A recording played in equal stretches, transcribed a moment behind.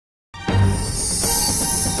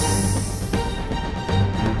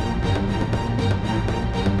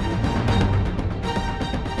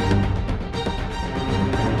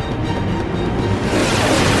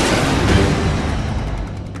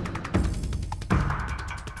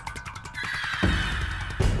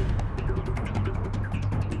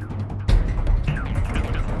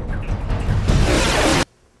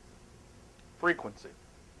frequency.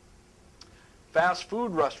 Fast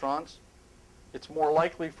food restaurants, it's more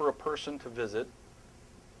likely for a person to visit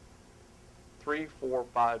 3, 4,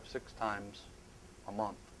 5, 6 times a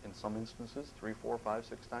month. In some instances, 3, 4, 5,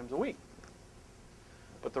 6 times a week.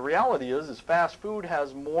 But the reality is fast food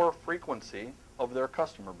has more frequency of their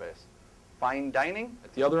customer base. Fine dining,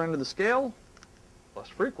 at the other end of the scale, less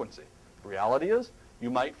frequency. The reality is you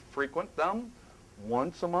might frequent them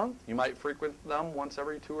once a month. You might frequent them once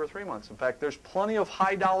every 2 or 3 months. In fact, there's plenty of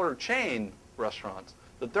high-dollar chain restaurants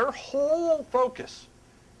that their whole focus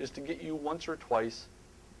is to get you once or twice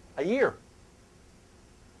a year.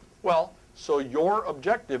 Well, so your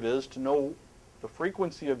objective is to know the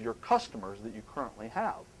frequency of your customers that you currently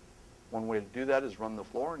have. One way to do that is run the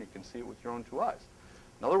floor, and you can see it with your own 2 eyes.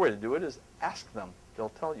 Another way to do it is ask them. They'll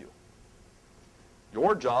tell you.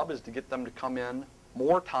 Your job is to get them to come in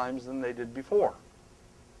more times than they did before,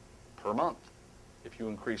 per month. If you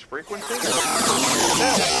increase frequency,